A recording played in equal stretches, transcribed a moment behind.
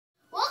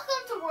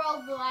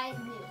televised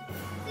news.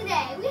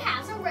 Today we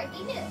have some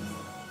breaking news.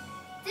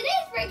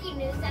 Today's breaking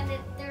news is that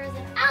there is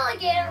an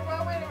alligator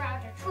roaming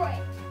around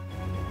Detroit.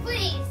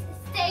 Please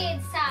stay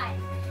inside.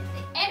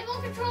 The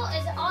animal control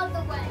is on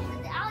the way,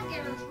 but the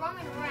alligator is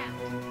roaming around.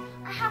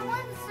 I have one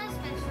of the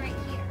suspects right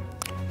here.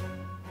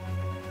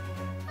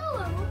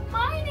 Hello,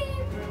 my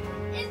name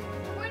is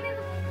Winnie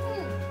the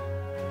Pooh.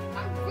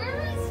 I'm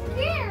very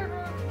scared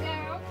right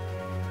now.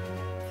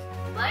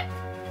 But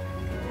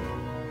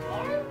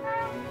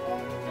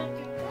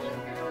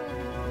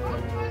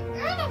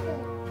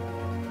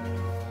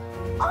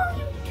oh,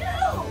 you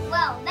do?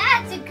 Well,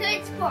 that's a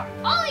good sport.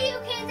 All you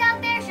kids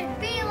out there should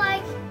be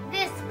like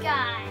this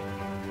guy.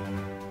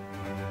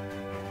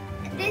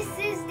 This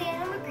is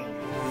Daniel McGreevy.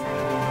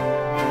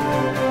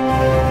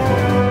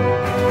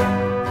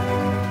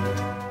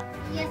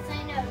 Yes,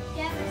 I know.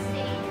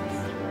 Devastating to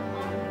see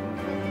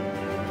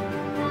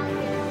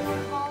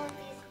all of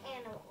these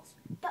animals.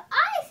 But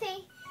I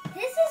think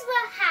this is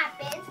what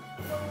happens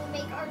when we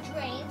make our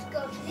drains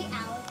go to the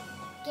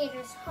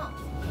alligator's home.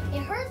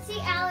 It hurts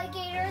the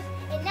alligators,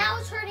 and now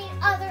it's hurting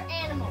other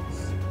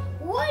animals.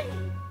 What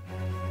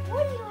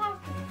do you have